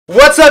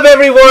What's up,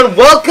 everyone?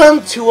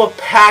 Welcome to a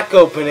pack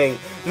opening.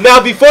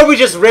 Now, before we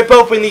just rip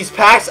open these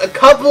packs, a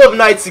couple of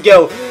nights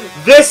ago,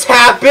 this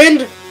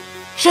happened.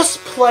 Just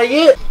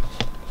play it.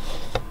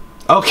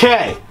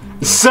 Okay,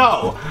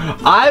 so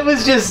I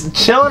was just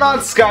chilling on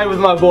Skype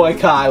with my boy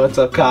Kai. What's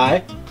up,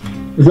 Kai?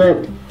 What's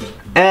up?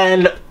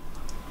 And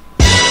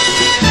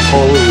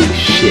holy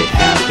shit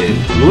happened.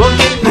 Look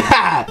at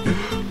that!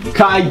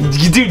 Kai,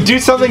 do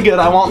something good.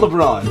 I want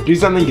LeBron. Do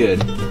something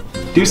good.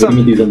 Do something.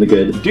 Let me do something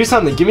good. Do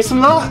something. Give me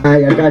some luck.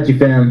 I got you,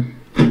 fam.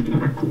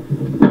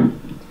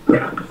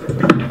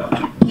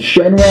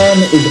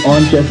 Shenron is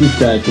on Jesse's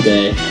side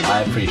today.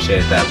 I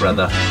appreciate that,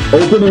 brother.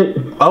 Open it.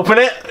 Open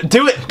it.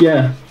 Do it.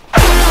 Yeah.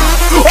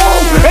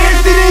 Oh,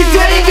 Anthony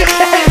Davis!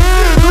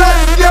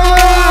 Let's go!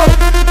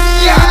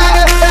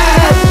 Yes!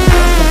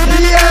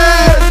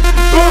 Yes!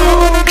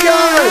 Boom,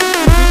 God!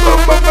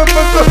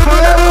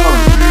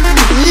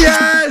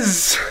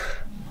 Yes!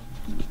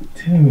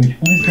 Dude,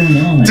 what is going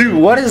on? Dude,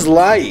 what is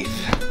life?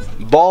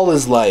 Ball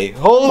is life.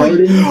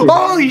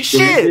 Holy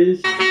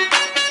shit!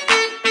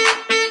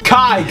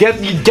 Kai,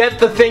 get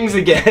the things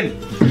again.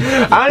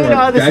 I don't know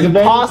how this is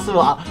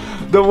possible.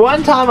 The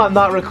one time I'm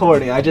not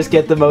recording, I just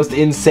get the most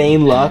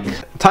insane luck.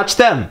 Touch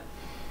them.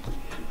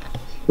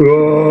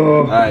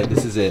 Oh. Alright,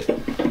 this is it.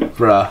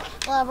 Bruh.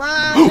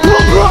 LeBron!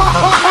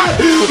 LeBron!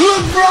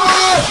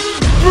 LeBron!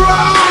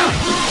 Bruh!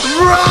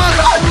 Bruh!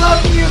 I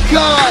love you,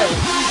 Kai!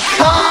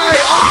 Kai!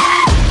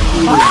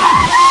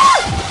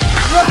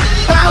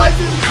 How is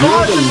this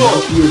possible?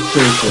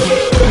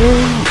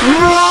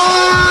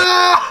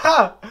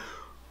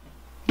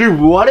 Dude,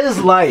 what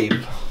is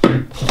life?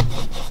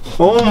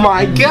 Oh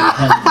my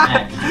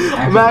god!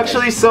 I'm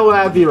actually so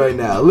happy right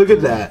now. Look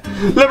at that.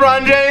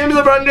 LeBron James,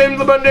 LeBron James,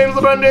 LeBron James,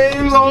 LeBron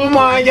James. Oh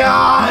my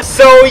god.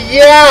 So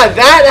yeah,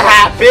 that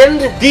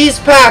happened. These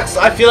packs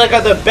I feel like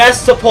are the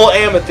best to pull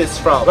amethysts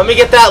from. Let me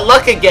get that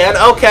luck again.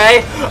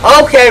 Okay.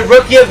 Okay,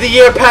 Rookie of the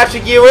Year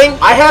Patrick Ewing.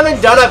 I haven't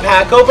done a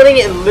pack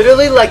opening in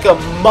literally like a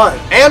month.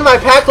 And my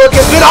pack luck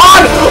has been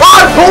on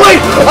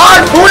point!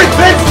 On point,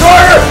 Vince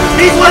Carter!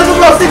 He's one of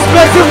the most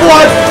expensive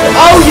ones!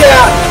 Oh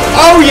yeah!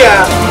 Oh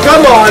yeah!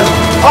 Come on!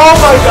 Oh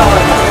my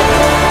god!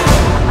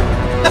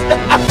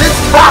 This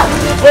pack!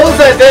 What was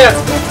that dance?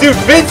 Dude,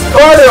 Vince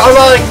Carter, I'm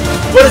like,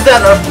 what is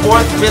that, our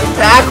 4th, 5th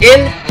pack?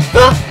 In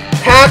the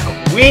pack,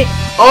 we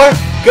are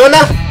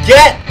gonna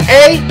get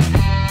a...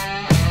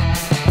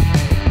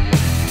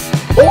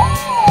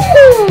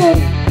 Ooh!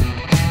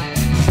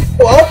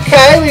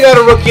 Okay, we got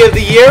a Rookie of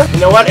the Year.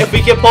 You know what? If we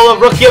can pull a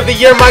Rookie of the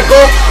Year,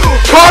 Michael,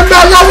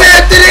 Carmelo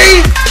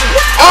Anthony!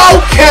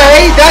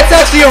 Okay, that's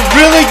actually a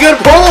really good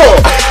pull.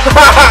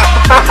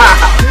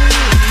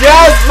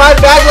 Yes, my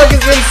back luck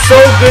has been so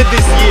good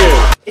this year.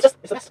 It's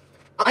the best.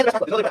 I have the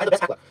best luck. I have the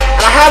best luck.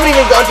 And I haven't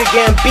even gone to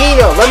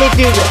Gambino. Let me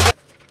do this.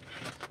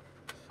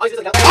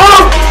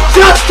 Oh,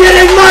 just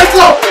kidding,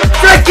 Michael!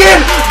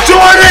 Freaking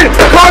Jordan!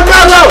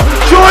 Carmelo!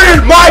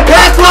 Jordan! My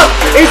back luck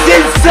is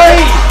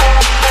insane!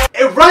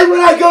 And right when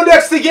I go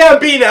next to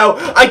Gambino,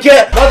 I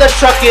get another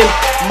chuck-in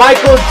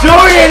Michael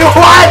Jordan.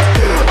 What?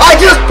 I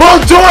just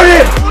pulled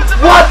Jordan!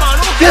 What?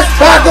 This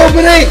pack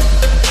opening!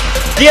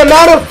 The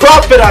amount of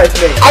profit I've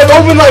made. I've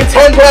opened like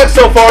 10 packs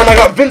so far and I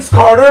got Vince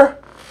Carter,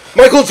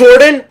 Michael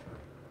Jordan,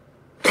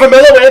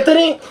 Carmelo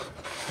Anthony.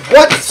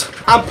 What?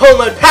 I'm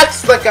pulling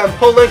packs like I'm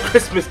pulling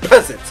Christmas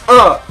presents.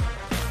 Oh,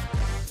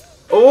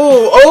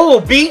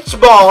 beach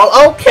ball.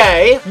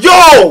 Okay.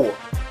 Yo!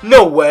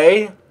 No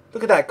way.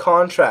 Look at that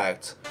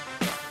contract.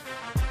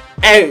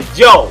 Hey,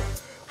 yo.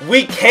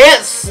 We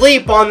can't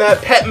sleep on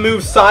that pet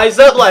move size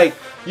up. Like,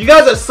 you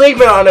guys are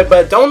sleeping on it,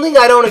 but don't think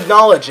I don't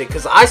acknowledge it,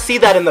 because I see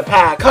that in the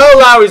pack. Kyle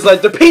Lowry's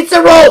like, the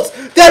pizza rolls!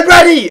 They're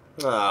ready!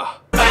 Whoa!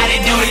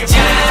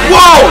 Whoa!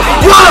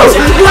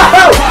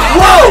 Whoa!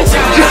 Whoa!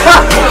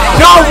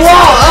 John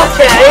Wall!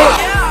 Okay!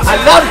 I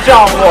love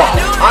John Wall!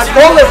 I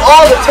pull him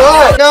all the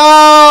time!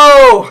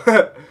 No!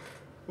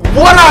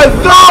 What are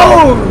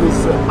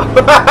those?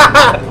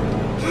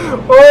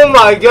 Oh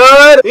my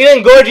god!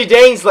 Even Gorgie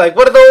Dane's like,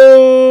 what are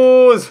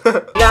those?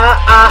 Nah,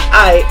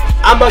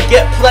 I'ma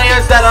get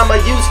players that I'ma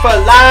use for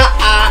life.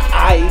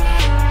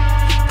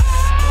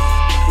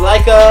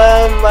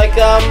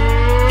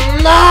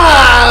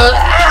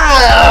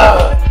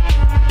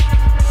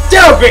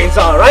 Daryl Green's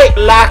alright.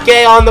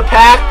 Latte on the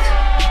pack.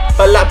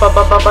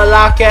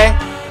 Latte.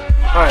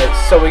 Alright,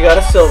 so we got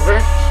a silver.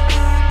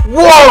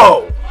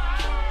 Whoa!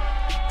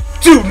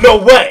 Dude, no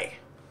way!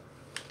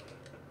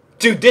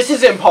 Dude, this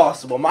is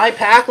impossible. My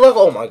pack look,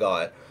 oh my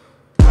god.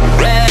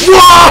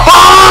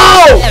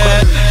 Whoa!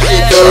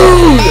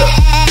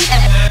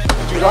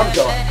 Dude, I'm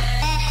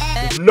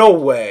done. No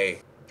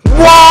way.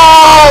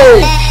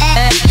 Whoa!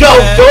 Yo,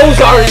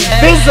 those are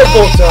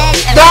invisible though.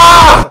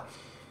 Ah!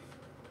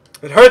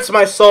 It hurts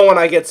my soul when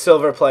I get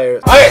silver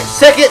players. Alright,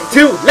 second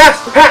to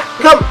last pack.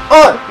 Come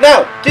on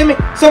now. Give me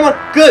someone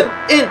good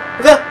in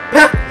the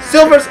pack.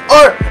 Silvers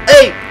are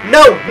a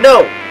no.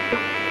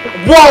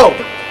 Whoa!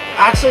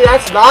 Actually,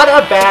 that's not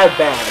a bad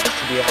badge, to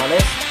be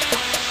honest.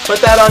 Put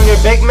that on your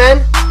big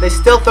men, they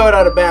still throw it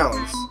out of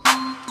bounds.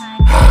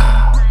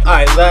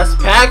 Alright, last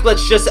pack.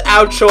 Let's just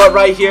outro it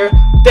right here.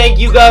 Thank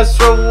you guys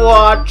for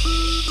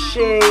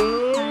watching.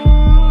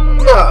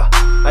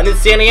 I didn't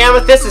see any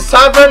amethyst. It's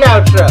time for an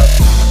outro.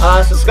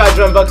 Subscribe,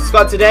 join Bucket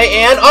Squad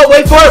today, and oh,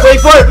 wait for it,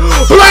 Blake,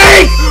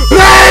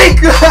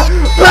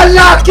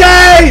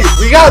 Lucky.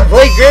 We got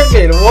Blake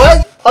Griffin.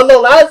 What on the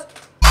last?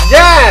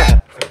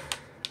 Yeah.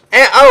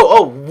 And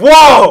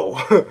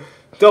whoa.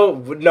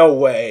 No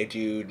way,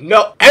 dude.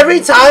 No. Every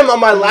time on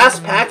my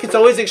last pack, it's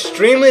always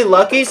extremely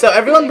lucky. So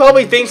everyone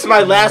probably thinks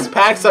my last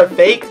packs are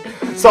fake.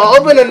 So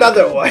I'll open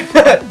another one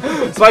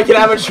so I can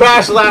have a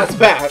trash last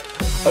pack.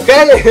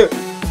 Okay.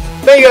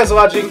 Thank you guys for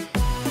watching.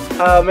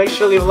 Make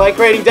sure to leave a like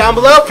rating down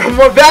below for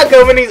more back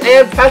openings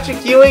and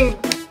Patrick Ewing.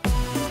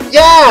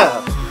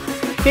 Yeah!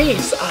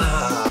 Peace.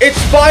 It's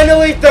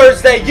finally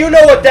Thursday. You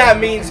know what that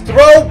means.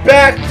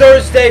 Throwback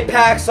Thursday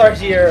packs are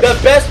here. The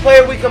best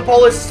player we can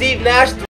pull is Steve Nash.